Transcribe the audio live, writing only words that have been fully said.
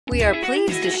We are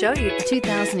pleased to show you the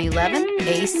 2011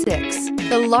 A6.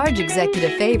 The large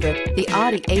executive favorite, the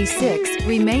Audi A6,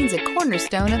 remains a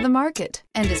cornerstone of the market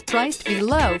and is priced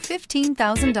below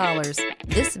 $15,000.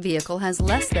 This vehicle has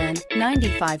less than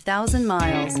 95,000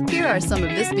 miles. Here are some of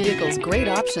this vehicle's great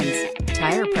options: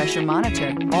 tire pressure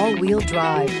monitor, all-wheel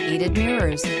drive, heated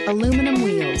mirrors, aluminum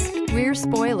wheels, rear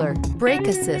spoiler, brake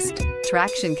assist,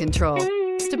 traction control,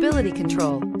 stability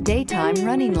control, daytime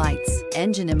running lights,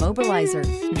 engine immobilizer.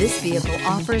 This vehicle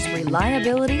offers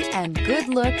reliability and good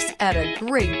looks at a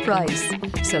great price.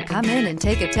 So come in and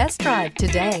take a test drive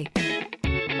today.